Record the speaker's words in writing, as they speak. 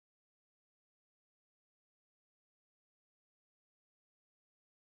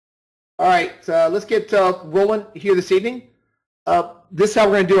All right, let's get rolling here this evening. This is how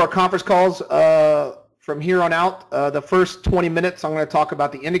we're going to do our conference calls from here on out. The first 20 minutes, I'm going to talk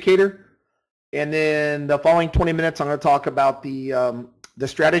about the indicator, and then the following 20 minutes, I'm going to talk about the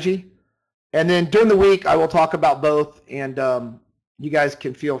strategy, and then during the week, I will talk about both, and you guys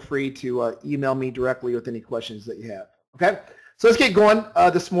can feel free to email me directly with any questions that you have. Okay, so let's get going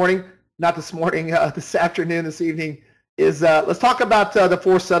this morning. Not this morning, this afternoon, this evening. Let's talk about the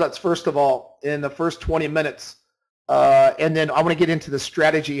four setups first of all in the first 20 minutes, and then I want to get into the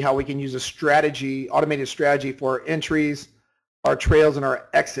strategy, how we can use a strategy, automated strategy for our entries, our trails, and our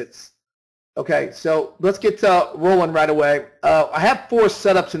exits. Okay, so let's get rolling right away. I have four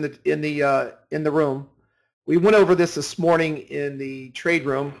setups in the room. We went over this morning in the trade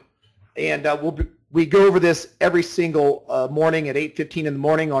room, and we go over this every single morning at 8:15 in the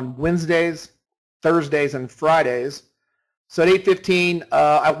morning on Wednesdays, Thursdays, and Fridays. So at 8:15,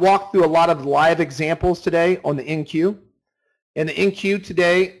 I walked through a lot of live examples today on the NQ. In the NQ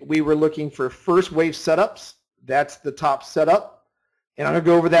today, we were looking for first wave setups. That's the top setup. And I'm going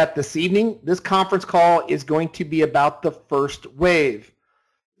to go over that this evening. This conference call is going to be about the first wave.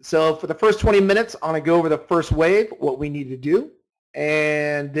 So for the first 20 minutes, I'm going to go over the first wave, what we need to do.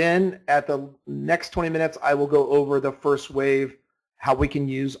 And then at the next 20 minutes, I will go over the first wave, how we can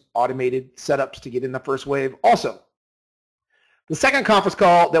use automated setups to get in the first wave also. The second conference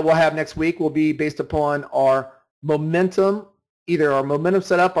call that we'll have next week will be based upon our momentum, either our momentum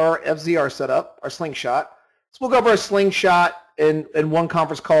setup or our FZR setup, our slingshot. So we'll go over a slingshot in one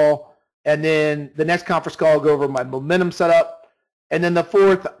conference call, and then the next conference call I'll go over my momentum setup, and then the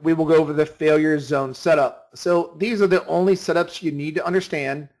fourth we will go over the failure zone setup. So these are the only setups you need to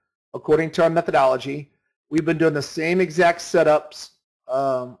understand according to our methodology. We've been doing the same exact setups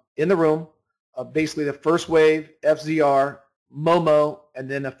in the room, basically the first wave, FZR, Momo, and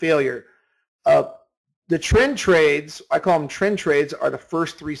then a failure. The trend trades, I call them trend trades, are the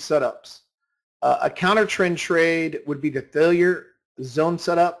first three setups. A counter trend trade would be the failure zone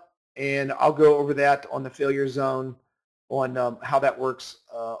setup, and I'll go over that on the failure zone on how that works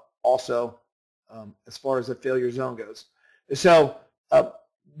also as far as the failure zone goes. So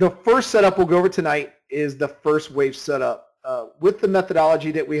the first setup we'll go over tonight is the first wave setup. With the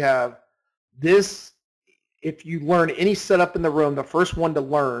methodology that we have, if you learn any setup in the room, the first one to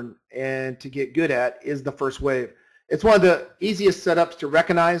learn and to get good at is the first wave. It's one of the easiest setups to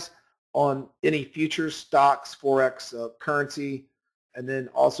recognize on any futures, stocks, Forex, currency, and then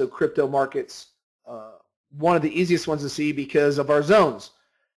also crypto markets. One of the easiest ones to see because of our zones.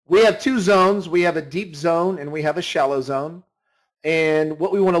 We have two zones. We have a deep zone and we have a shallow zone. And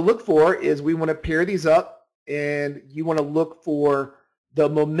what we want to look for is we want to pair these up, and you want to look for the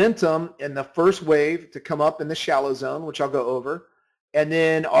momentum in the first wave to come up in the shallow zone, which I'll go over, and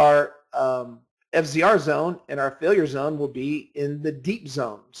then our FZR zone and our failure zone will be in the deep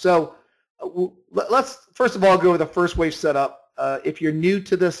zone. So let's first of all go over the first wave setup. If you're new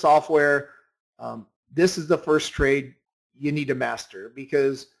to this software, this is the first trade you need to master,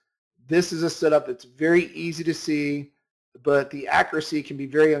 because this is a setup that's very easy to see, but the accuracy can be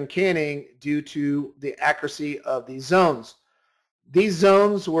very uncanny due to the accuracy of these zones. These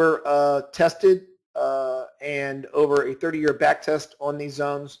zones were tested and over a 30-year back test on these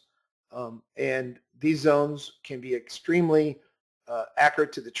zones, and these zones can be extremely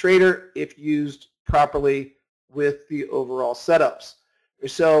accurate to the trader if used properly with the overall setups.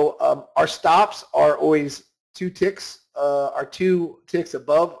 So our stops are always two ticks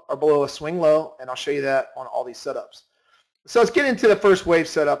above or below a swing low, and I'll show you that on all these setups. So let's get into the first wave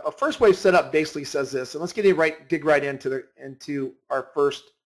setup. A first wave setup basically says this, and let's dig right into our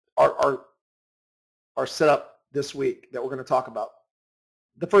setup this week that we're going to talk about.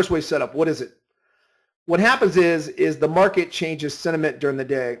 The first wave setup, what is it? What happens is the market changes sentiment during the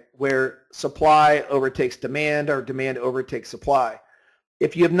day, where supply overtakes demand or demand overtakes supply.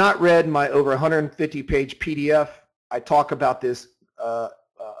 If you have not read my over 150-page PDF, I talk about this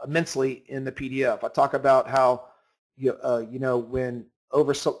immensely in the PDF. I talk about how when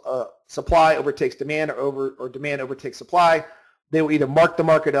supply overtakes demand or demand overtakes supply, they will either mark the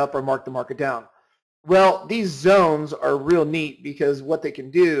market up or mark the market down. Well, these zones are real neat because what they can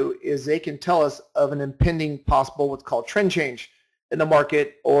do is they can tell us of an impending possible what's called trend change in the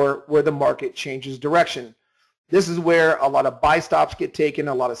market, or where the market changes direction. This is where a lot of buy stops get taken,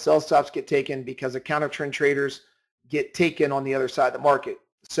 a lot of sell stops get taken, because the counter trend traders get taken on the other side of the market.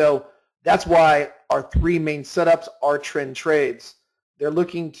 So that's why our three main setups are trend trades. They're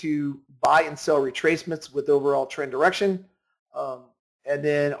looking to buy and sell retracements with overall trend direction. And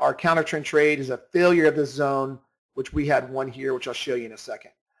then our counter trend trade is a failure of the zone, which we had one here, which I'll show you in a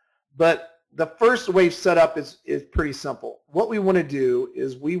second. But the first wave setup is pretty simple. What we want to do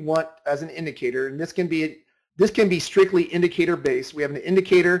is we want, as an indicator, and this can be strictly indicator based. We have an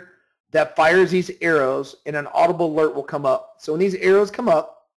indicator that fires these arrows and an audible alert will come up. So when these arrows come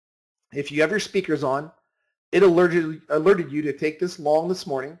up, if you have your speakers on, it alerted you to take this long this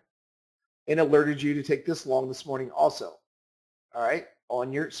morning and alerted you to take this long this morning also. All right,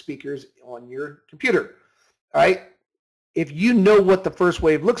 on your speakers on your computer. All right, if you know what the first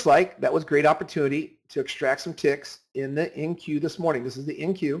wave looks like, that was a great opportunity to extract some ticks in the NQ this morning. This is the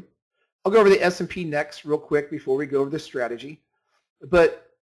NQ. I'll go over the S&P next real quick before we go over the strategy. But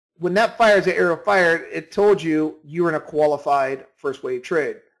when that fires, the arrow fired, it told you you were in a qualified first wave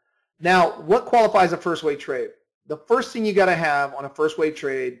trade. Now, what qualifies a first wave trade? The first thing you got to have on a first wave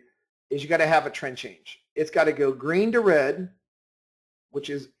trade is you got to have a trend change. It's got to go green to red, which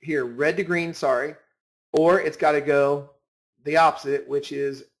is here, red to green, sorry, or it's got to go the opposite, which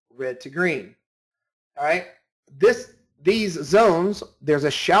is red to green. All right, these zones, there's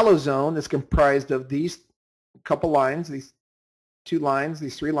a shallow zone that's comprised of these couple lines, these two lines,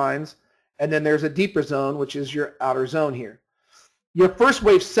 these three lines, and then there's a deeper zone, which is your outer zone here. Your first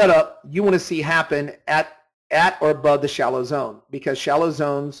wave setup, you want to see happen at or above the shallow zone, because shallow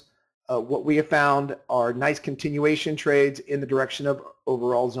zones, what we have found, are nice continuation trades in the direction of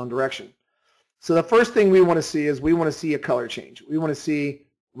overall zone direction. So the first thing we want to see is we want to see a color change. We want to see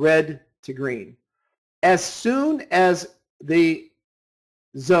red to green. As soon as the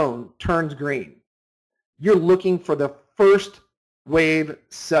zone turns green, you're looking for the first wave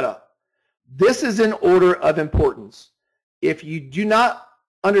setup. This is in order of importance. If you do not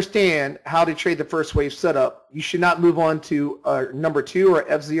understand how to trade the first wave setup, you should not move on to our number 2 or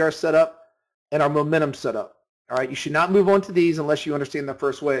FZR setup and our momentum setup. All right, you should not move on to these unless you understand the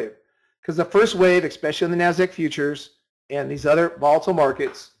first wave, because the first wave, especially in the NASDAQ futures and these other volatile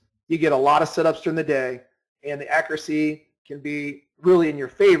markets, you get a lot of setups during the day, and the accuracy can be really in your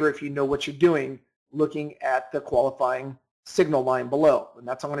favor if you know what you're doing, looking at the qualifying signal line below. And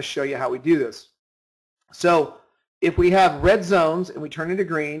that's, I'm going to show you how we do this. So if we have red zones and we turn into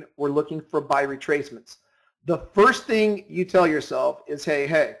green, we're looking for buy retracements. The first thing you tell yourself is,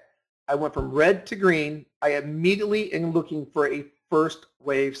 hey, I went from red to green. I immediately am looking for a first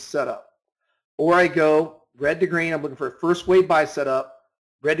wave setup. Or I go red to green, I'm looking for a first wave buy setup,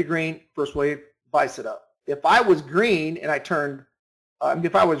 red to green, first wave buy setup. If I was green and I turned,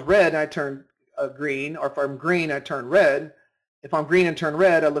 if I was red and I turned green, or if I'm green, I turn red. If I'm green and turn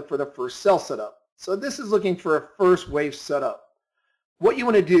red, I look for the first sell setup. So this is looking for a first wave setup. What you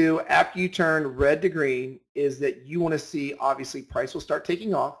want to do after you turn red to green is that you want to see, obviously, price will start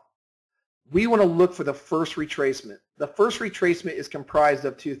taking off. We want to look for the first retracement. The first retracement is comprised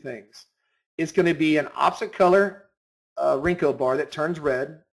of two things. It's going to be an opposite color Renko bar that turns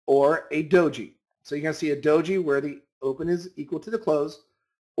red, or a doji. So you're going to see a doji where the open is equal to the close,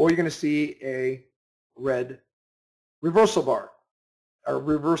 or you're going to see a red reversal bar, or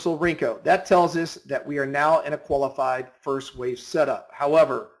reversal Renko. That tells us that we are now in a qualified first wave setup.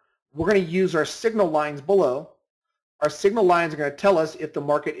 However, we're going to use our signal lines below. Our signal lines are going to tell us if the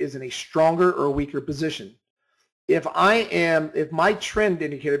market is in a stronger or weaker position. If my trend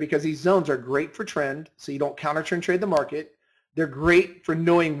indicator, because these zones are great for trend, so you don't counter trend trade the market, they're great for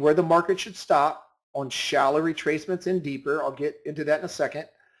knowing where the market should stop on shallow retracements and deeper. I'll get into that in a second.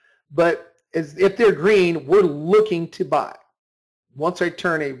 But if they're green, we're looking to buy. Once I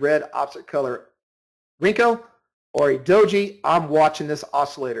turn a red opposite color Renko or a doji, I'm watching this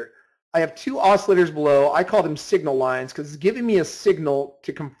oscillator. I have two oscillators below. I call them signal lines because it's giving me a signal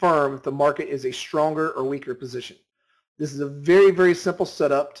to confirm if the market is a stronger or weaker position. This is a very, very simple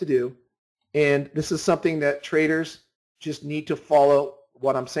setup to do, and this is something that traders just need to follow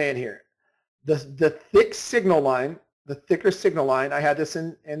what I'm saying here. The thick signal line, the thicker signal line, I had this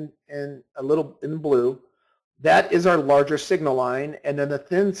in a little in blue. That is our larger signal line, and then the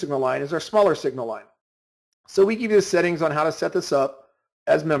thin signal line is our smaller signal line. So we give you the settings on how to set this up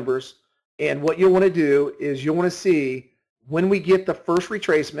as members, and what you'll want to do is you'll want to see when we get the first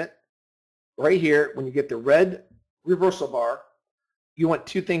retracement right here, when you get the red reversal bar, you want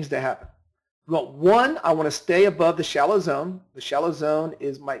two things to happen. You want one, I want to stay above the shallow zone. The shallow zone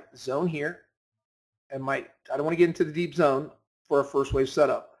is my zone here, and I don't want to get into the deep zone for a first wave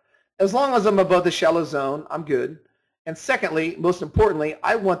setup. As long as I'm above the shallow zone, I'm good. And secondly, most importantly,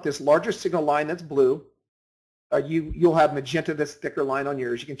 I want this larger signal line that's blue. You'll have magenta, this thicker line on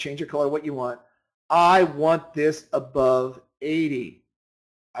yours. You can change your color what you want. I want this above 80.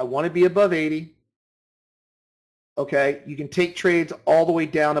 I want to be above 80. Okay, you can take trades all the way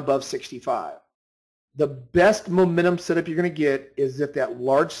down above 65. The best momentum setup you're going to get is if that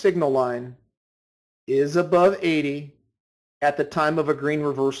large signal line is above 80 at the time of a green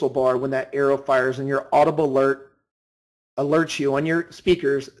reversal bar when that arrow fires, and your audible alert alerts you on your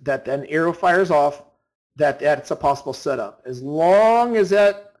speakers that an arrow fires off, that's a possible setup. As long as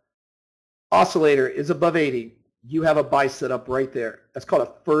that oscillator is above 80, you have a buy setup right there. That's called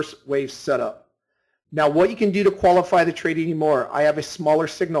a first wave setup. Now what you can do to qualify the trade anymore, I have a smaller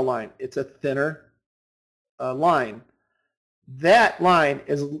signal line. It's a thinner line. That line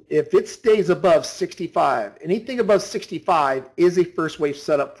is, if it stays above 65, anything above 65 is a first wave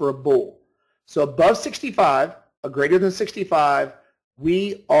setup for a bull. So above 65, a greater than 65,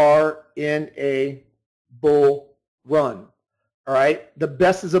 we are in a bull run. All right, the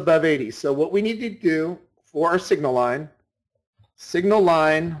best is above 80. So what we need to do for our signal line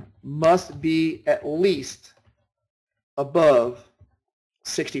must be at least above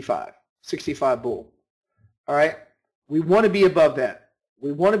 65 bull. All right, we want to be above that.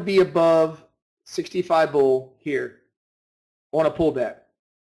 We want to be above 65 bull here on a pullback.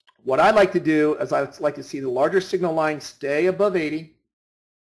 What I like to do is I like to see the larger signal line stay above 80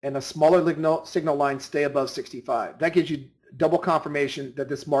 and the smaller signal line stay above 65. That gives you double confirmation that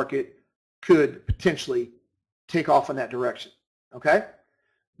this market could potentially take off in that direction. Okay?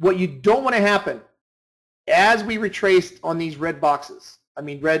 What you don't want to happen as we retraced on these red boxes,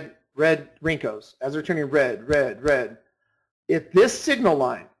 red Rincos, as they're turning red, if this signal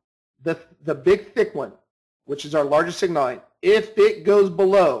line, the big thick one, which is our largest signal line, if it goes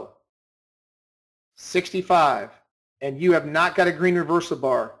below 65 and you have not got a green reversal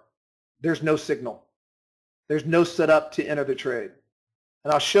bar, there's no signal. There's no setup to enter the trade.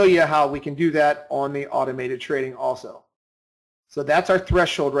 And I'll show you how we can do that on the automated trading also. So that's our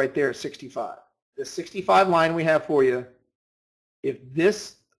threshold right there at 65. The 65 line we have for you, if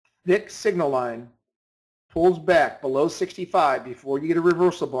this thick signal line pulls back below 65 before you get a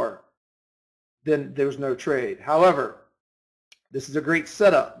reversal bar, then there's no trade. However, this is a great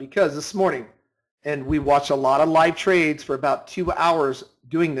setup because this morning, and we watch a lot of live trades for about 2 hours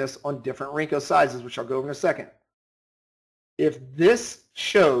doing this on different Renko sizes, which I'll go over in a second. If this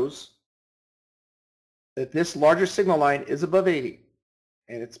shows that this larger signal line is above 80,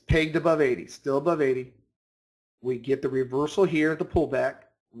 and it's pegged above 80, still above 80, we get the reversal here, the pullback,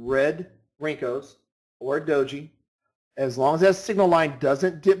 red Rincos or doji. As long as that signal line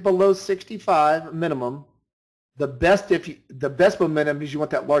doesn't dip below 65 minimum, the best momentum is you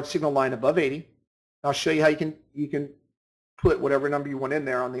want that large signal line above 80. I'll show you how you can put whatever number you want in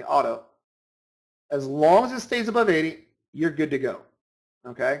there on the auto. As long as it stays above 80, you're good to go.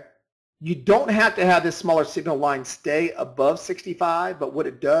 Okay? You don't have to have this smaller signal line stay above 65, but what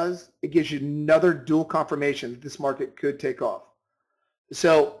it does, it gives you another dual confirmation that this market could take off.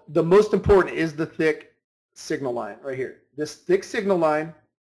 So the most important is the thick signal line right here. This thick signal line,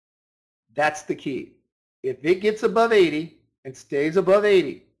 that's the key. If it gets above 80 and stays above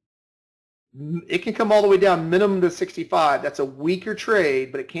 80, it can come all the way down minimum to 65. That's a weaker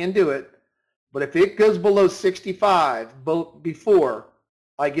trade, but it can do it. But if it goes below 65 before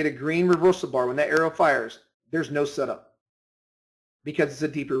I get a green reversal bar, when that arrow fires, there's no setup because it's a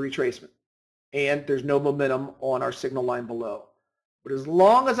deeper retracement and there's no momentum on our signal line below. But as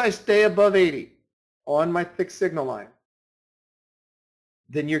long as I stay above 80 on my thick signal line,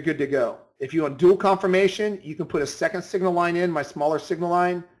 then you're good to go. If you want dual confirmation, you can put a second signal line in, my smaller signal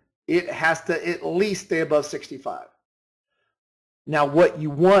line. It has to at least stay above 65. Now what you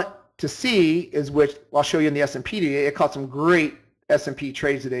want to see is, which I'll show you in the S&P today, it caught some great S&P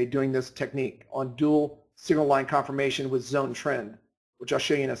trades today doing this technique on dual signal line confirmation with zone trend, which I'll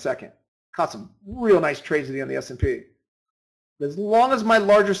show you in a second. Caught some real nice trades today on the S&P. But as long as my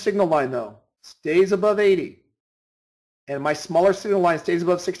larger signal line though stays above 80 and my smaller signal line stays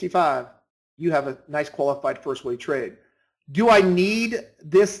above 65, you have a nice qualified first wave trade. Do I need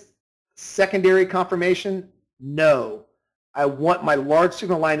this secondary confirmation? No. I want my large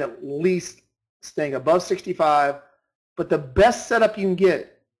signal line at least staying above 65, but the best setup you can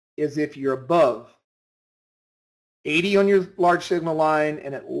get is if you're above 80 on your large signal line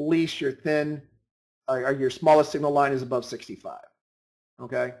and at least your thin or your smallest signal line is above 65.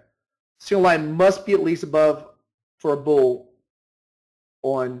 Okay? Signal line must be at least above for a bull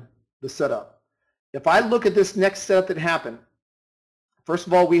on the setup. If I look at this next setup that happened, first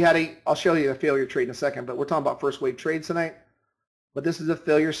of all, we had I'll show you a failure trade in a second, but we're talking about first wave trades tonight. But this is a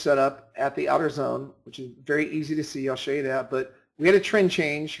failure setup at the outer zone, which is very easy to see. I'll show you that. But we had a trend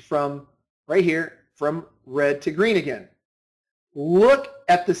change from right here, from red to green again. Look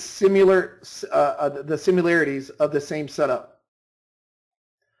at the similarities of the same setup.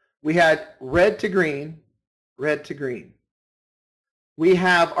 We had red to green, red to green. We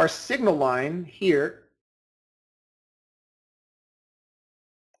have our signal line here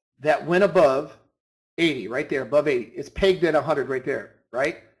that went above 80, right there, above 80. It's pegged at 100 right there,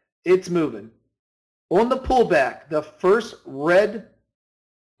 right? It's moving. On the pullback, the first red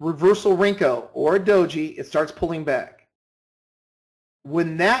reversal Renko or doji, it starts pulling back.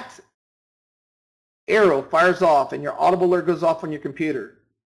 When that arrow fires off and your audible alert goes off on your computer,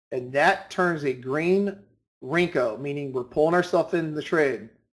 and that turns a green Renko, meaning we're pulling ourselves in the trade,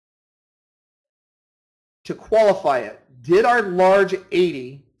 to qualify it, did our large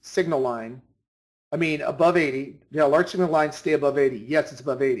 80 signal line, above 80, did our large signal line stay above 80? Yes, it's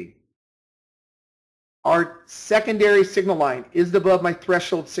above 80. Our secondary signal line is above my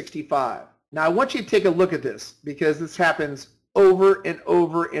threshold 65. Now I want you to take a look at this because this happens over and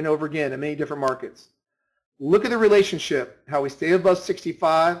over and over again in many different markets. Look at the relationship, how we stay above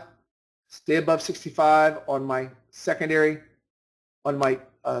 65, stay above 65 on my secondary, on my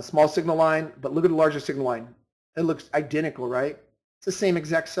small signal line, but look at the larger signal line. It looks identical, right? It's the same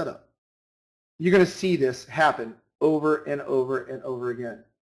exact setup. You're going to see this happen over and over and over again.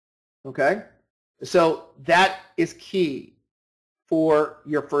 Okay? So that is key for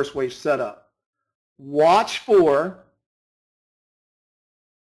your first wave setup. Watch for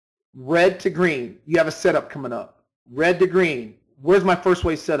red to green. You have a setup coming up. Red to green. Where's my first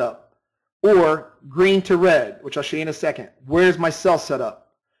wave setup? Or green to red, which I'll show you in a second. Where's my sell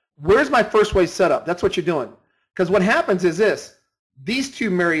setup? Where's my first wave setup? That's what you're doing. Because what happens is this. These two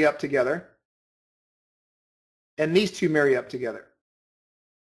marry up together. And these two marry up together.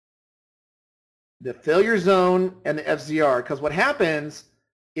 The failure zone and the FZR. Because what happens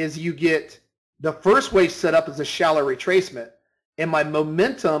is you get the first wave set up as a shallow retracement. And my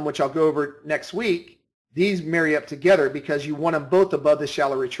momentum, which I'll go over next week, these marry up together because you want them both above the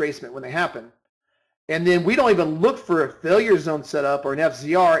shallow retracement when they happen. And then we don't even look for a failure zone setup or an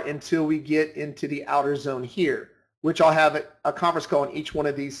FZR until we get into the outer zone here, which I'll have a conference call on each one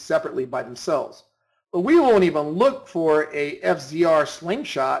of these separately by themselves. But we won't even look for a FZR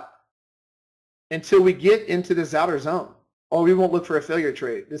slingshot until we get into this outer zone. Or we won't look for a failure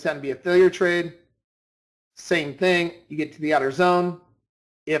trade. This had to be a failure trade. Same thing. You get to the outer zone.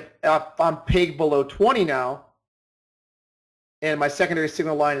 If I'm pegged below 20 now, and my secondary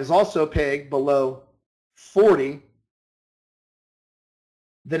signal line is also pegged below 40,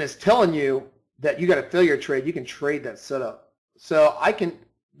 then it's telling you that you got a failure trade. You can trade that setup. So I can,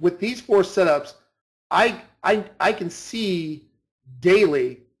 with these four setups, I can see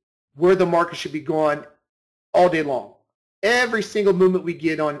daily where the market should be going all day long. Every single movement we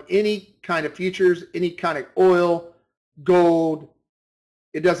get on any kind of futures, any kind of oil, gold,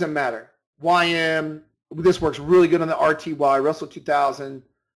 it doesn't matter. YM, this works really good on the RTY, Russell 2000,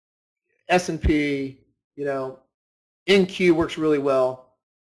 S&P, NQ works really well.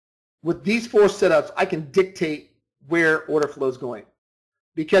 With these four setups, I can dictate where order flow is going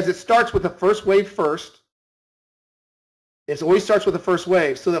because it starts with the first wave first. It always starts with the first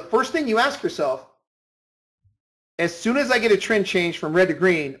wave. So the first thing you ask yourself, as soon as I get a trend change from red to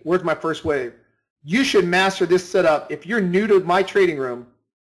green, where's my first wave? You should master this setup. If you're new to my trading room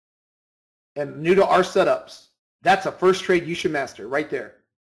and new to our setups, that's a first trade you should master right there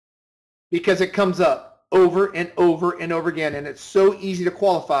because it comes up over and over and over again, and it's so easy to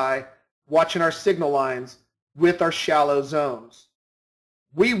qualify watching our signal lines with our shallow zones.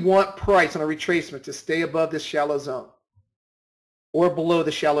 We want price on a retracement to stay above this shallow zone or below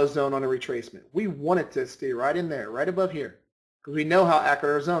the shallow zone on a retracement. We want it to stay right in there, right above here, because we know how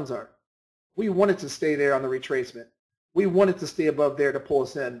accurate our zones are. We want it to stay there on the retracement. We want it to stay above there to pull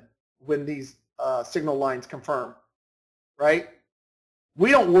us in when these signal lines confirm, right?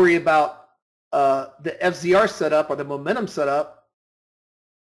 We don't worry about the FZR setup or the momentum setup,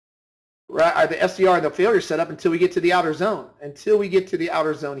 right? Or the FZR and the failure setup until we get to the outer zone. Until we get to the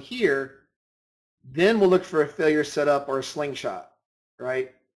outer zone here, then we'll look for a failure setup or a slingshot,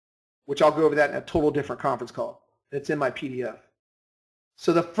 right? Which I'll go over that in a total different conference call. It's in my PDF.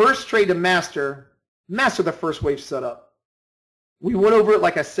 So the first trade to master the first wave setup. We went over it,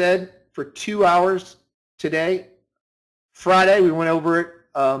 like I said, for 2 hours today. Friday, we went over it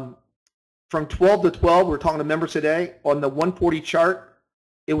from 12 to 12. We're talking to members today. On the 140 chart,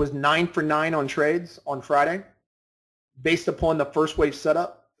 it was 9 for 9 on trades on Friday based upon the first wave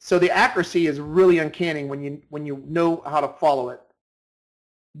setup. So the accuracy is really uncanny when you know how to follow it.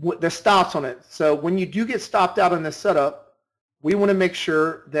 The stops on it. So when you do get stopped out on this setup, we want to make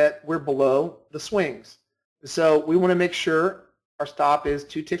sure that we're below the swings. So we want to make sure our stop is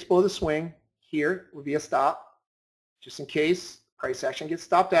 2 ticks below the swing. Here would be a stop, just in case price action gets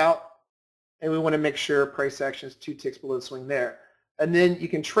stopped out, and we want to make sure price action is 2 ticks below the swing there. And then you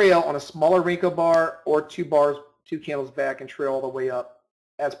can trail on a smaller Renko bar or 2 bars, 2 candles back, and trail all the way up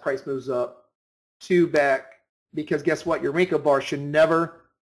as price moves up, 2 back, because guess what? Your Renko bar should never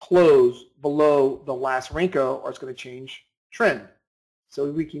close below the last Renko or it's going to change trend.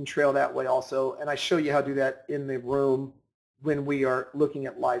 So we can trail that way also, and I show you how to do that in the room when we are looking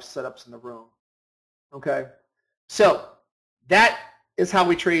at live setups in the room. Okay, so that is how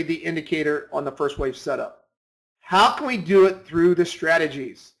we trade the indicator on the first wave setup. How can we do it through the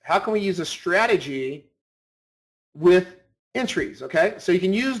strategies? How can we use a strategy with entries? Okay, so you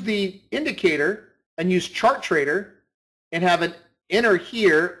can use the indicator and use Chart Trader and have an enter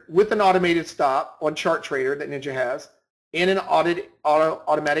here with an automated stop on Chart Trader that Ninja has, and an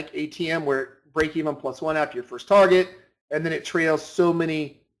automatic ATM where break even +1 after your first target, and then it trails so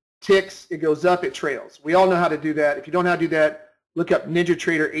many ticks, it goes up, it trails. We all know how to do that. If you don't know how to do that, look up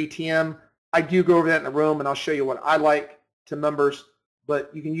NinjaTrader ATM. I do go over that in the room, and I'll show you what I like to members,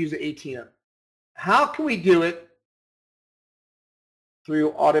 but you can use the ATM. How can we do it?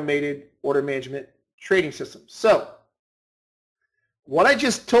 Through automated order management trading systems. So what I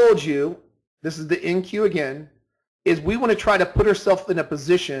just told you, this is the NQ again, is we want to try to put ourselves in a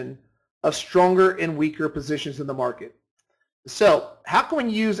position of stronger and weaker positions in the market. So how can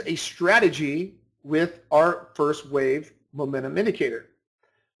we use a strategy with our first wave momentum indicator?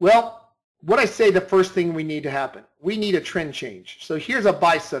 Well, what I say the first thing we need to happen, we need a trend change. So here's a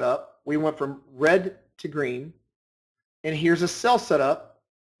buy setup. We went from red to green. And here's a sell setup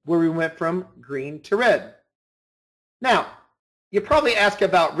where we went from green to red. Now, you probably ask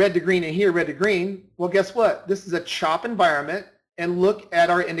about red to green and here red to green. Well, guess what? This is a chop environment, and look at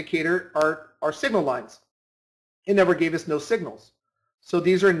our indicator, our signal lines. It never gave us no signals. So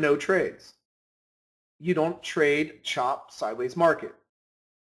these are no trades. You don't trade chop sideways market.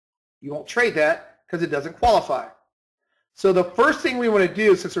 You won't trade that because it doesn't qualify. So the first thing we want to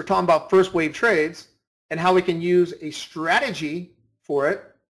do, since we're talking about first wave trades and how we can use a strategy for it,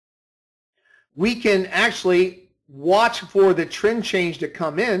 we can actually watch for the trend change to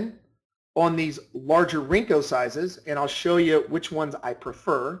come in on these larger Renko sizes, and I'll show you which ones I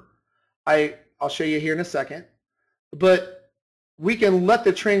prefer. I'll show you here in a second. But we can let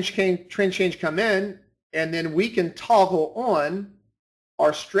the trend change come in, and then we can toggle on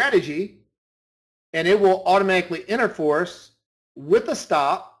our strategy, and it will automatically enter for us with a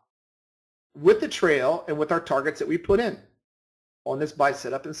stop, with the trail, and with our targets that we put in on this buy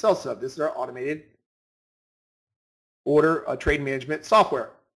setup and sell setup. This is our automated order trade management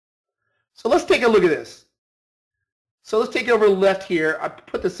software. So let's take a look at this. So let's take it over left here. I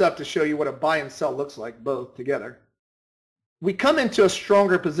put this up to show you what a buy and sell looks like, both together. We come into a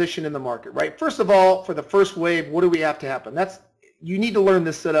stronger position in the market, right? First of all, for the first wave, what do we have to happen? You need to learn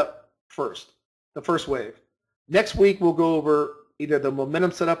this setup first, the first wave. Next week, we'll go over either the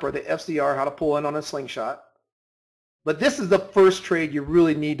momentum setup or the FCR, how to pull in on a slingshot. But this is the first trade you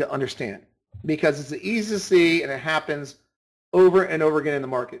really need to understand, because it's easy to see and it happens over and over again in the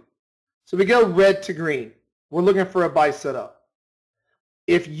market. So we go red to green. We're looking for a buy setup.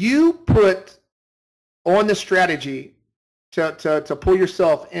 If you put on the strategy to pull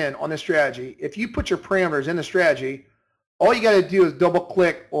yourself in on the strategy, if you put your parameters in the strategy, all you got to do is double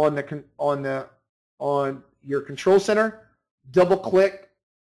click on your control center, double click,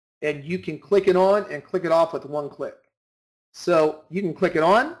 and you can click it on and click it off with one click. So you can click it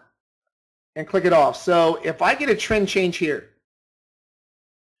on and click it off. So if I get a trend change here,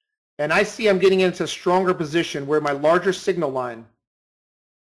 and I see I'm getting into a stronger position where my larger signal line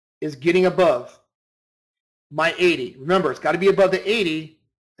is getting above my 80. Remember, it's got to be above the 80.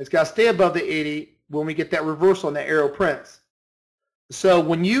 It's got to stay above the 80 when we get that reversal and the arrow prints. So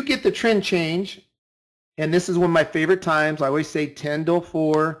when you get the trend change, and this is one of my favorite times, I always say 10 till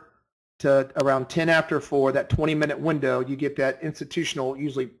 4 to around 10 after 4, that 20-minute window, you get that institutional,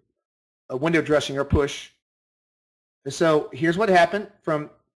 usually a window dressing or push. And so here's what happened from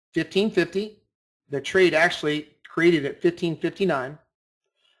 1550. The trade actually created at 1559.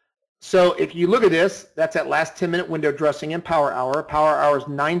 So if you look at this, that's that last 10-minute window dressing in power hour. Power hour is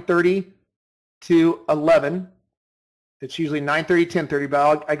 9:30 to 11. It's usually 9:30, 10:30,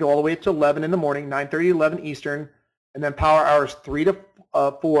 but I go all the way up to 11 in the morning, 9:30, 11 Eastern, and then power hour is 3 to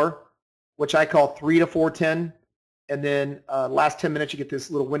 4, which I call 3 to 4:10, and then last 10 minutes you get this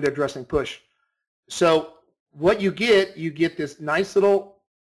little window dressing push. So what you get this nice little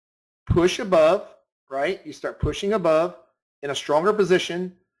push above, right? You start pushing above in a stronger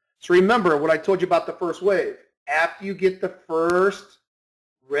position. So remember what I told you about the first wave. After you get the first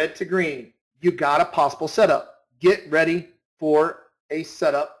red to green, you got a possible setup. Get ready for a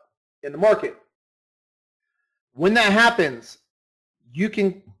setup in the market. When that happens, you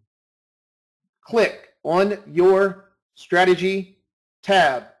can click on your strategy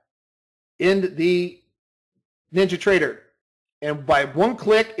tab in the NinjaTrader, and by one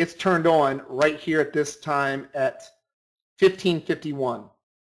click it's turned on right here at this time at 15:51.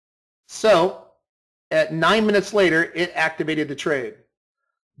 So at 9 minutes later it activated the trade.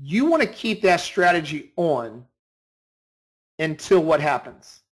 You want to keep that strategy on until what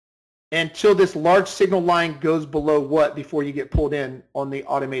happens? Until this large signal line goes below what before you get pulled in on the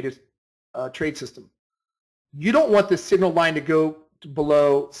automated trade system. You don't want the signal line to go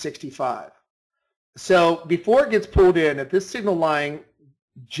below 65. So before it gets pulled in, if this signal line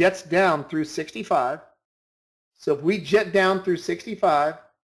jets down through 65, so if we jet down through 65,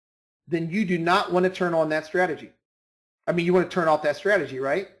 then you do not want to turn on that strategy. I mean, you want to turn off that strategy,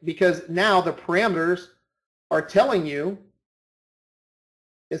 right? Because now the parameters are telling you,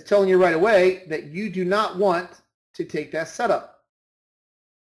 it's telling you right away that you do not want to take that setup.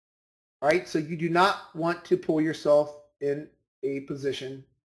 All right, so you do not want to pull yourself in a position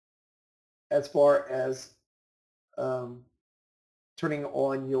as far as turning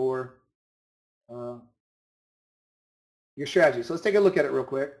on your strategy. So let's take a look at it real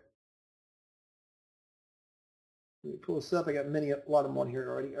quick. Let me pull this up. I got a lot of them on here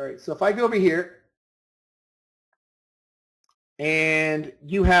already. All right, so if I go over here and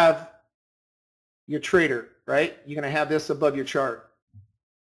you have your trader, right? You're going to have this above your chart.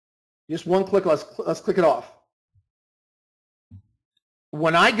 Just one click, let's click it off.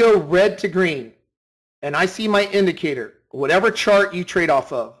 When I go red to green and I see my indicator, whatever chart you trade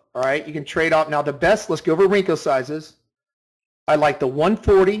off of, all right, you can trade off. Now the best, let's go over Renko sizes. I like the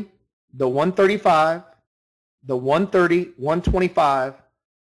 140, the 135, the 130, 125.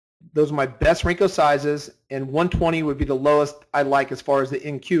 Those are my best Renko sizes, and 120 would be the lowest I like as far as the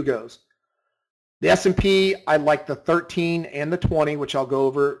NQ goes. The S&P, I like the 13 and the 20, which I'll go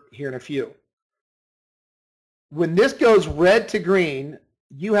over here in a few. When this goes red to green,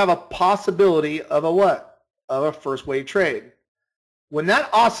 you have a possibility of a what? Of a first wave trade. When that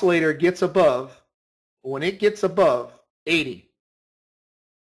oscillator gets above, when it gets above 80,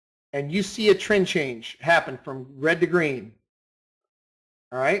 and you see a trend change happen from red to green,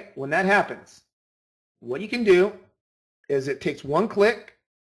 all right, when that happens, what you can do is it takes one click,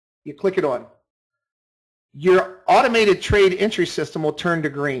 you click it on. Your automated trade entry system will turn to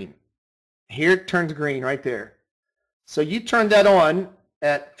green. Here it turns green right there. So you turn that on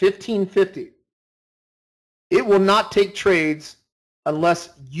at 15:50. It will not take trades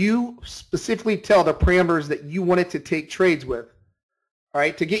unless you specifically tell the parameters that you want it to take trades with. All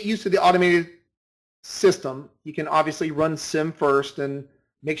right, to get used to the automated system, you can obviously run sim first and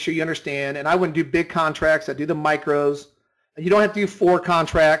make sure you understand. And I wouldn't do big contracts. I do the micros. And you don't have to do 4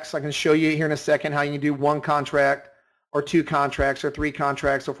 contracts. I can show you here in a second how you can do 1 contract or 2 contracts or 3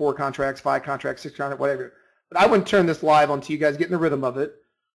 contracts or 4 contracts, 5 contracts, 6 contracts, whatever. But I wouldn't turn this live until you guys get in the rhythm of it.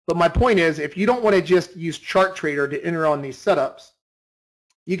 But my point is, if you don't want to just use ChartTrader to enter on these setups,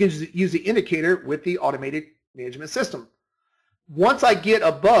 you can just use the indicator with the automated management system. Once I get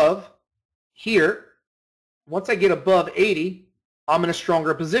above here, once I get above 80, I'm in a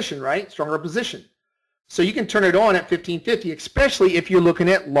stronger position, right? Stronger position. So you can turn it on at 15:50, especially if you're looking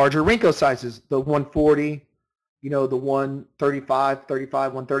at larger Renko sizes, the 140, you know, the 135,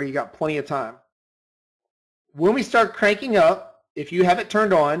 35, 130, you got plenty of time. When we start cranking up, if you have it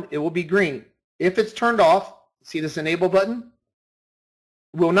turned on, it will be green. If it's turned off, see this enable button?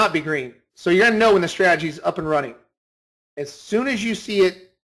 It will not be green. So you're going to know when the strategy is up and running. As soon as you see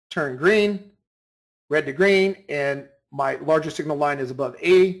it turn green, red to green, and my larger signal line is above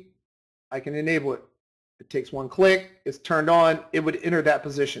 80, I can enable it. It takes one click, it's turned on, it would enter that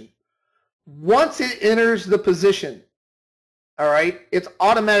position. Once it enters the position, all right, it's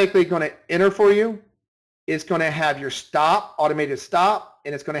automatically going to enter for you. It's going to have your stop, automated stop,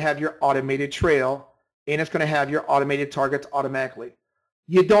 and it's going to have your automated trail, and it's going to have your automated targets automatically.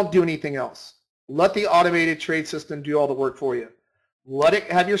 You don't do anything else. Let the automated trade system do all the work for you. Let it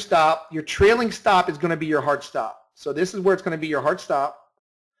have your stop. Your trailing stop is going to be your hard stop. So this is where it's going to be your hard stop.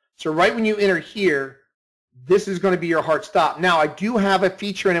 So right when you enter here, this is going to be your hard stop. Now I do have a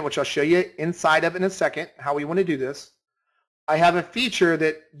feature in it, which I'll show you inside of in a second, how we want to do this. I have a feature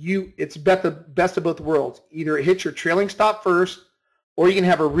that it's the best of both worlds. Either it hits your trailing stop first, or you can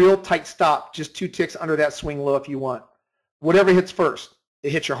have a real tight stop, just 2 ticks under that swing low if you want. Whatever hits first.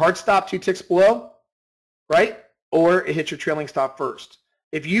 It hits your hard stop 2 ticks below, right? Or it hits your trailing stop first.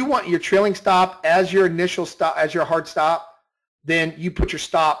 If you want your trailing stop as your initial stop, as your hard stop, then you put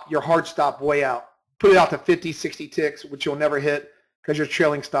your hard stop way out. put it out to 50, 60 ticks, which you'll never hit because your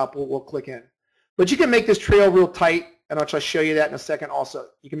trailing stop will click in. But you can make this trail real tight, and I'll try to show you that in a second also.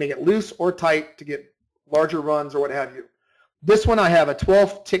 You can make it loose or tight to get larger runs or what have you. This one I have a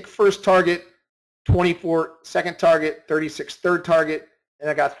 12 tick first target, 24 second target, 36 third target, and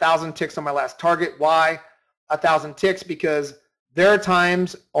I got 1,000 ticks on my last target. Why 1,000 ticks? Because there are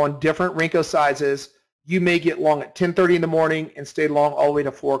times on different Renko sizes you may get long at 10:30 in the morning and stay long all the way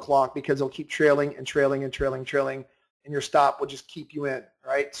to 4 o'clock because they'll keep trailing and trailing and trailing and trailing, and your stop will just keep you in,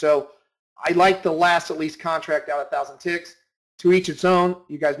 right? So I like the last at least contract out 1,000 ticks. To each its own.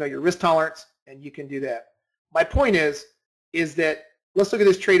 You guys know your risk tolerance, and you can do that. My point is that let's look at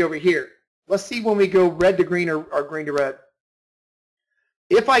this trade over here. Let's see when we go red to green or green to red.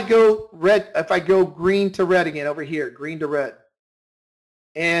 If I go green to red again over here, green to red,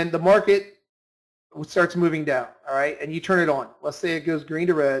 and the market starts moving down, all right, and you turn it on. Let's say it goes green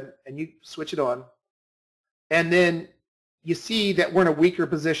to red, and you switch it on, and then you see that we're in a weaker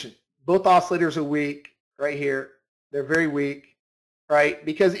position. Both oscillators are weak right here. They're very weak, right?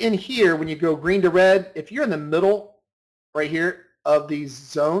 Because in here, when you go green to red, if you're in the middle right here of these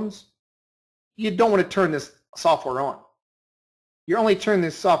zones, you don't want to turn this software on. You're only turning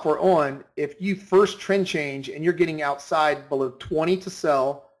this software on if you first trend change and you're getting outside below 20 to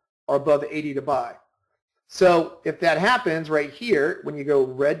sell or above 80 to buy. So if that happens right here, when you go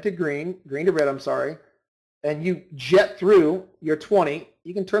red to green, green to red, I'm sorry, and you jet through your 20,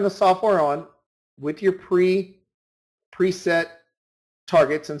 you can turn the software on with your preset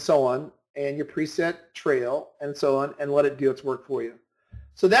targets and so on, and your preset trail and so on, and let it do its work for you.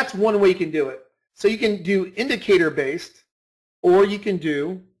 So that's one way you can do it. So you can do indicator based, or you can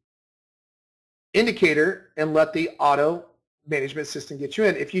do indicator and let the auto management system get you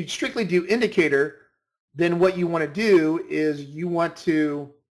in. If you strictly do indicator, then what you want to do is you want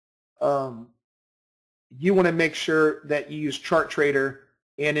to make sure that you use Chart Trader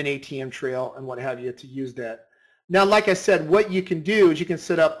and an ATM trail and what have you to use that. Now, like I said, what you can do is you can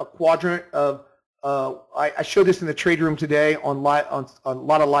set up a quadrant of, I showed this in the trade room today on a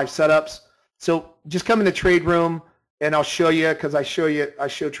lot of live setups. So just come in the trade room and I'll show you, because I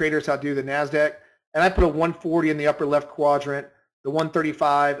show traders how to do the NASDAQ. And I put a 140 in the upper left quadrant, the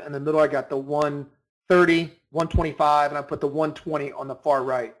 135, in the middle I got the 130, 125, and I put the 120 on the far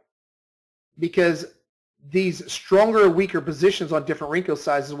right. Because these stronger or weaker positions on different Renko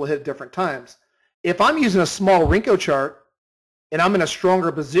sizes will hit different times. If I'm using a small Renko chart and I'm in a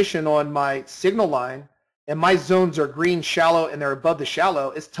stronger position on my signal line and my zones are green shallow and they're above the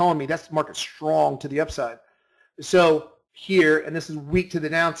shallow, it's telling me that's the market strong to the upside. So here, and this is weak to the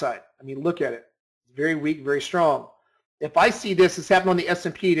downside. I mean, look at it. It's very weak, very strong. If I see this, it's happened on the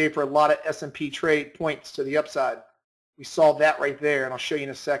S&P today for a lot of S&P trade points to the upside. We saw that right there, and I'll show you in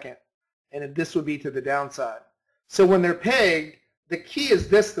a second. And this would be to the downside. So when they're pegged, the key is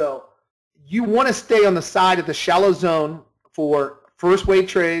this though. You want to stay on the side of the shallow zone for first wave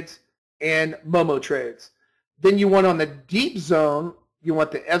trades and Momo trades. Then you want on the deep zone, you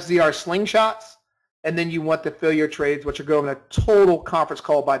want the FZR slingshots, and then you want the failure trades, which are going in a total conference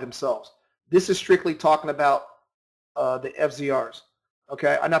call by themselves. This is strictly talking about the FZRs,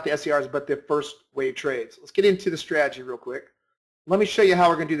 okay? Not the SCRs, but the first wave trades. Let's get into the strategy real quick. Let me show you how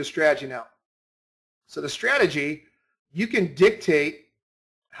we're going to do the strategy now. So the strategy, you can dictate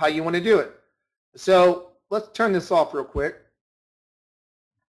how you want to do it. So let's turn this off real quick,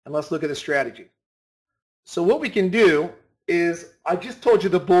 and let's look at the strategy. So what we can do is, I just told you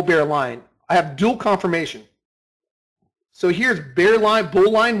the bull bear line. I have dual confirmation. So here's bear line,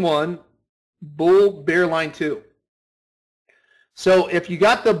 bull line 1, bull bear line 2. So if you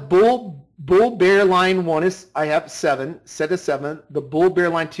got the bull bear line 1 is, I have 7, set at 7. The bull bear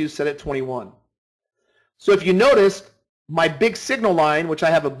line 2 set at 21. So if you noticed, my big signal line, which I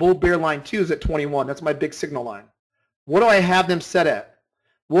have a bull bear line 2, is at 21. That's my big signal line. What do I have them set at?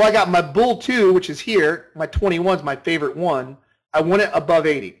 Well, I got my bull 2, which is here. My 21 is my favorite one. I want it above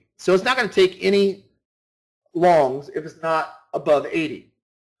 80. So it's not going to take any longs if it's not above 80.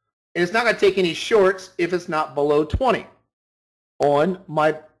 And it's not going to take any shorts if it's not below 20 on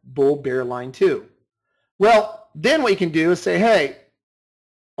my bull bear line 2. Well, then what you can do is say, hey,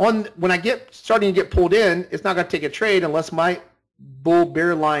 when I get starting to get pulled in, it's not going to take a trade unless my bull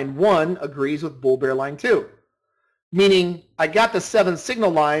bear line 1 agrees with bull bear line 2. Meaning I got the 7 signal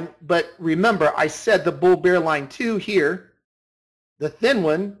line, but remember I said the bull bear line 2 here, the thin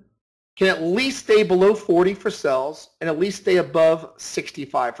one, can at least stay below 40 for sells and at least stay above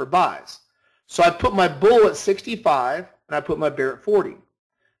 65 for buys. So I put my bull at 65 and I put my bear at 40.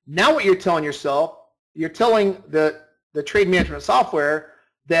 Now what you're telling yourself, you're telling the trade management software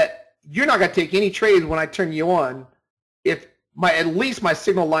that you're not going to take any trades when I turn you on if at least my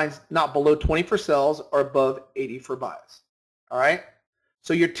signal line's not below 20 for sells or above 80 for buys. All right?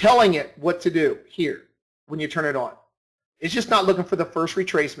 So you're telling it what to do here when you turn it on. It's just not looking for the first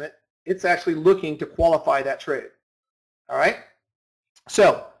retracement. It's actually looking to qualify that trade. All right?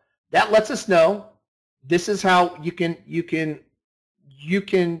 So that lets us know this is how you can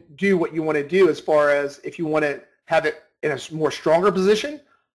do what you want to do as far as if you want to have it in a more stronger position,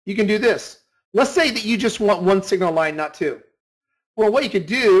 you can do this. Let's say that you just want one signal line, not two. Well, what you could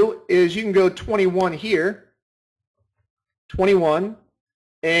do is you can go 21 here, 21,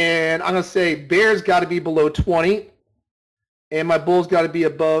 and I'm going to say bear's got to be below 20, and my bull's got to be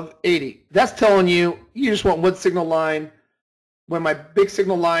above 80. That's telling you you just want one signal line. When my big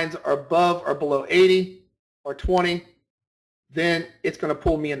signal lines are above or below 80 or 20, then it's going to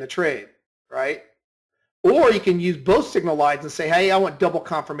pull me in the trade, right? Or you can use both signal lines and say, hey, I want double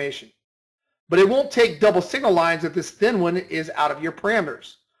confirmation. But it won't take double signal lines if this thin one is out of your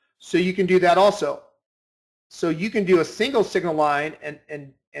parameters. So you can do that also. So you can do a single signal line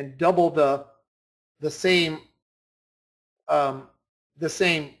and double the same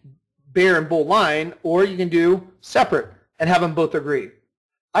bear and bull line, or you can do separate and have them both agree.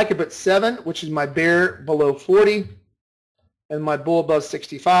 I could put 7, which is my bear below 40, and my bull above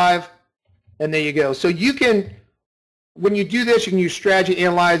 65, and there you go. So you can, when you do this, you can use Strategy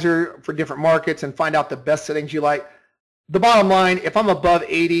Analyzer for different markets and find out the best settings you like. The bottom line, if I'm above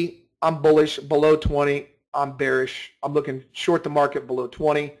 80, I'm bullish. Below 20, I'm bearish. I'm looking short the market below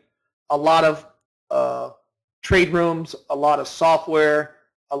 20. A lot of trade rooms, a lot of software,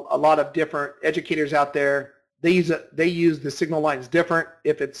 a lot of different educators out there, they use the signal lines different.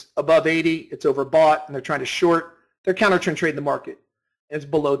 If it's above 80, it's overbought and they're trying to short. They're counter trend trading the market. If it's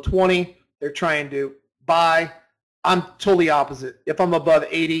below 20, they're trying to buy. I'm totally opposite. If I'm above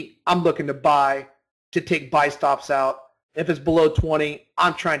 80, I'm looking to buy to take buy stops out. If it's below 20,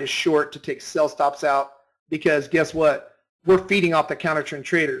 I'm trying to short to take sell stops out, because guess what? We're feeding off the counter trend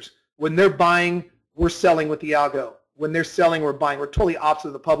traders. When they're buying, we're selling with the algo. When they're selling, we're buying. We're totally opposite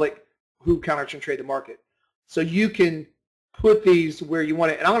of the public who counter trend trade the market. So you can put these where you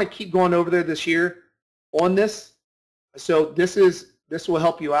want it. And I'm going to keep going over there this year on this. So this will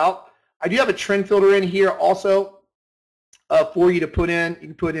help you out. I do have a trend filter in here also for you to put in. You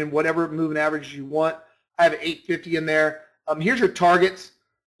can put in whatever moving average you want. I have 850 in there. Here's your targets.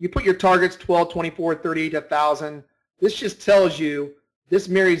 You put your targets 12, 24, 38, 1,000. This just tells you, this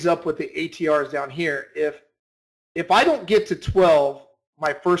marries up with the ATRs down here. If I don't get to 12,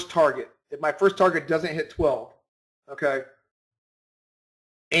 my first target, if my first target doesn't hit 12, okay,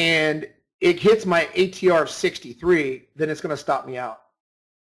 and it hits my ATR of 63, then it's going to stop me out.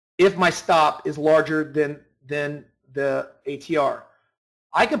 If my stop is larger than the ATR.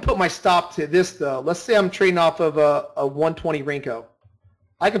 I can put my stop to this though. Let's say I'm trading off of a 120 Renko.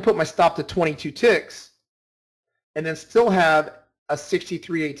 I can put my stop to 22 ticks and then still have a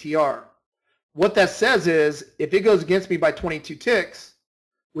 63 ATR. What that says is if it goes against me by 22 ticks,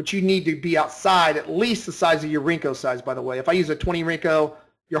 which you need to be outside at least the size of your Renko size, by the way. If I use a 20 Renko,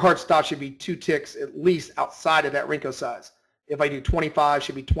 your hard stop should be 2 ticks at least outside of that Renko size. If I do 25, it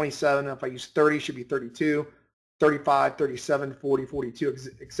should be 27. If I use 30, it should be 32. 35, 37, 40, 42,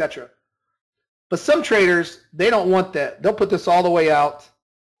 etc. But some traders, they don't want that. They'll put this all the way out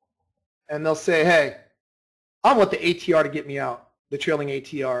and they'll say, hey, I want the ATR to get me out, the trailing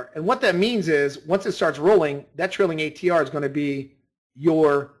ATR. And what that means is once it starts rolling, that trailing ATR is going to be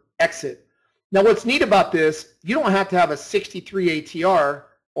your exit. Now what's neat about this, you don't have to have a 63 ATR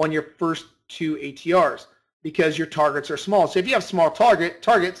on your first 2 ATRs because your targets are small. So if you have small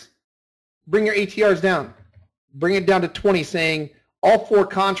targets, bring your ATRs down. Bring it down to 20, saying all 4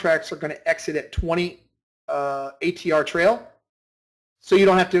 contracts are going to exit at 20 ATR trail, so you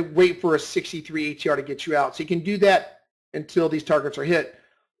don't have to wait for a 63 ATR to get you out. So you can do that until these targets are hit.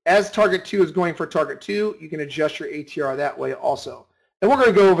 As target 2 is going for target 2, you can adjust your ATR that way also. And we're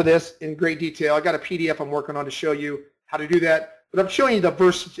going to go over this in great detail. I got a PDF I'm working on to show you how to do that, but I'm showing you the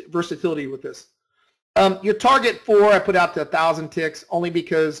versatility with this. Your target 4, I put out to 1,000 ticks only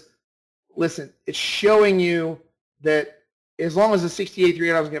because, listen, it's showing you that as long as the 68 3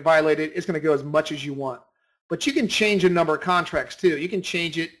 doesn't get violated, it's going to go as much as you want. But you can change a number of contracts too. You can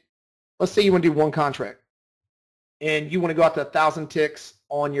change it. Let's say you want to do 1 contract and you want to go out to 1,000 ticks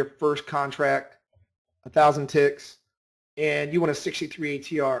on your first contract, 1,000 ticks, and you want a 63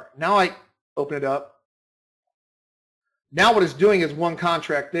 ATR. Now I open it up. Now what it's doing is 1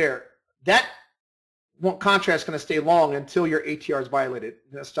 contract there. That one contract is going to stay long until your ATR is violated.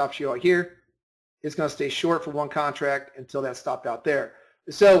 That stops you out here. It's going to stay short for 1 contract until that's stopped out there.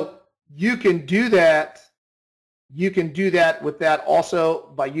 So you can do that. You can do that with that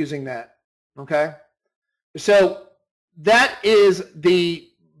also by using that. Okay. So that is the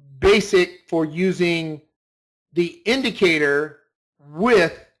basic for using the indicator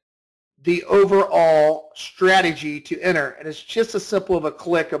with the overall strategy to enter. And it's just as simple of a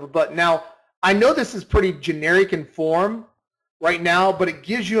click of a button. Now, I know this is pretty generic in form right now, but it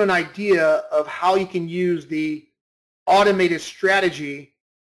gives you an idea of how you can use the automated strategy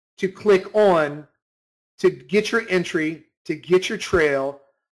to click on to get your entry, to get your trail,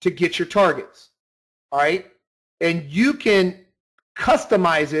 to get your targets. All right? And you can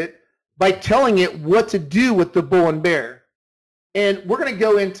customize it by telling it what to do with the bull and bear. And we're going to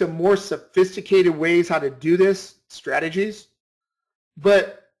go into more sophisticated ways how to do this, strategies.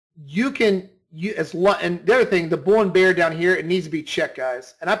 But you can, and the other thing, the bull and bear down here, it needs to be checked,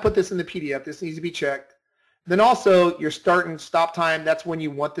 guys. And I put this in the PDF. This needs to be checked. Then also your start and stop time, that's when you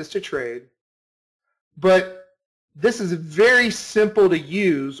want this to trade. But this is very simple to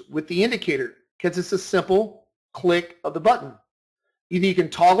use with the indicator because it's a simple click of the button. Either you can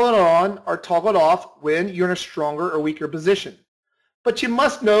toggle it on or toggle it off when you're in a stronger or weaker position. But you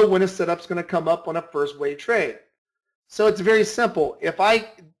must know when a setup's going to come up on a first wave trade. So it's very simple. If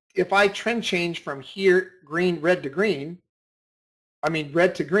I trend change from here, red to green,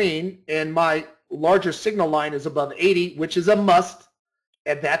 and my larger signal line is above 80, which is a must,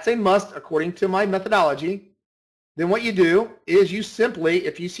 and that's a must according to my methodology, then what you do is you simply,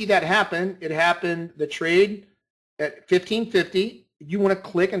 if you see that happen, it happened, the trade at 1550, you want to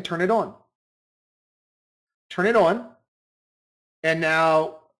click and turn it on. Turn it on, and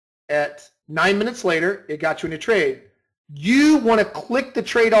now at 9 minutes later, it got you in a trade. You want to click the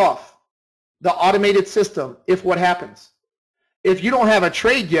trade off, the automated system, if what happens. If you don't have a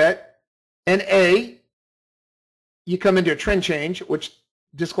trade yet, and A, you come into a trend change, which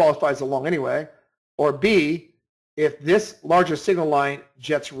disqualifies the long anyway, or B, if this larger signal line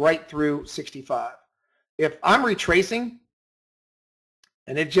jets right through 65. If I'm retracing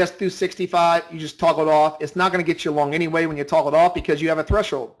and it jets through 65, you just toggle it off. It's not going to get you long anyway when you toggle it off because you have a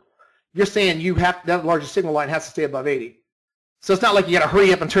threshold. You're saying you have that larger signal line has to stay above 80. So it's not like you got to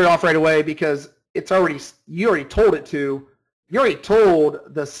hurry up and turn it off right away because it's already, you already told it to. You already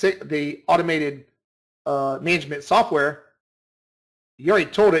told the automated management software, you already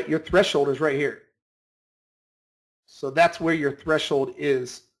told it your threshold is right here. So that's where your threshold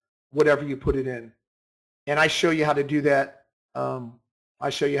is, whatever you put it in. And I show you how to do that. I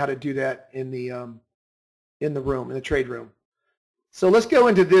show you how to do that in the room, in the trade room. So let's go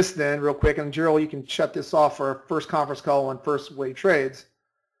into this then real quick. And Gerald, you can shut this off for our first conference call on first wave trades.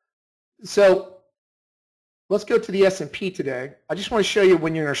 So let's go to the S&P today. I just want to show you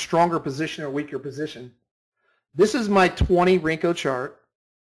when you're in a stronger position or weaker position. This is my 20 Renko chart,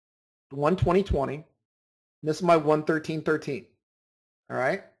 120.20. This is my 113.13. All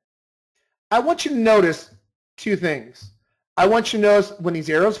right. I want you to notice two things. I want you to notice when these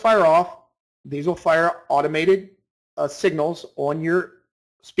arrows fire off, these will fire automated signals on your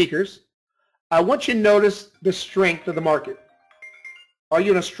speakers. I want you to notice the strength of the market. Are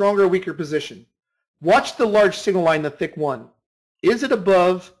you in a stronger or weaker position? Watch the large signal line, the thick one. Is it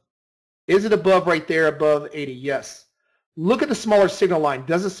above? Is it above right there, above 80? Yes. Look at the smaller signal line.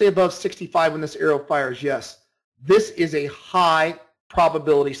 Does it say above 65 when this arrow fires? Yes. This is a high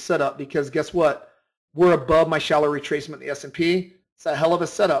probability setup because guess what? We're above my shallow retracement in the S&P. It's a hell of a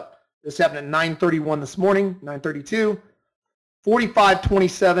setup. This happened at 9:31 this morning, 9:32,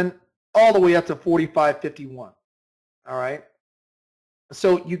 45.27, all the way up to 45.51. All right.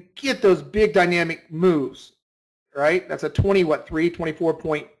 So you get those big dynamic moves, right? That's a 24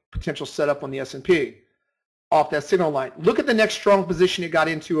 point potential setup on the S&P off that signal line. Look at the next strong position it got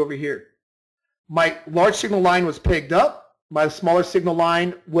into over here. My large signal line was pegged up. My smaller signal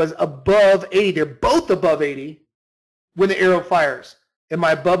line was above 80. They're both above 80 when the arrow fires. Am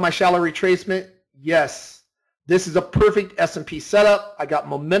I above my shallow retracement? Yes. This is a perfect S&P setup. I got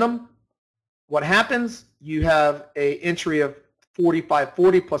momentum. What happens? You have an entry of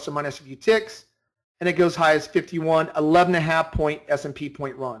 45.40 plus or minus a few ticks, and it goes high as 51, 11.5 point S&P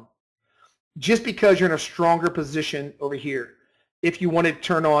point run. Just because you're in a stronger position over here. If you want to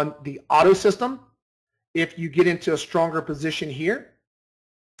turn on the auto system, if you get into a stronger position here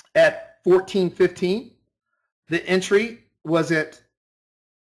at 14.15, the entry was at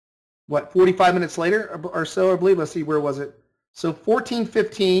what, 45 minutes later or so, I believe. Let's see, where was it? So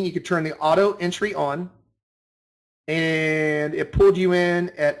 14.15, you could turn the auto entry on, and it pulled you in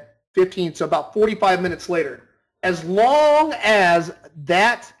at 15, so about 45 minutes later. As long as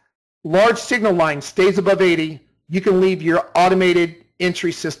that large signal line stays above 80, you can leave your automated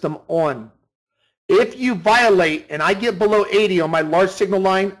entry system on. If you violate and I get below 80 on my large signal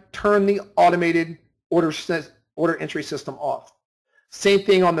line, turn the automated order entry system off. Same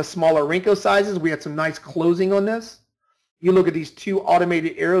thing on the smaller Renko sizes. We had some nice closing on this. You look at these two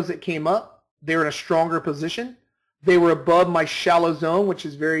automated arrows that came up. They're in a stronger position. They were above my shallow zone, which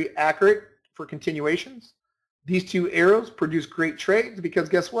is very accurate for continuations. These two arrows produce great trades because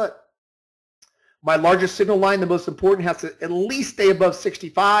guess what? My largest signal line, the most important, has to at least stay above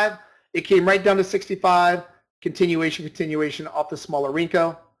 65. It came right down to 65, continuation off the smaller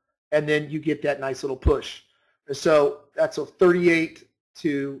Renko, and then you get that nice little push. So that's a 38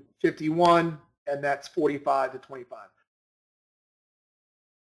 to 51, and that's 45 to 25.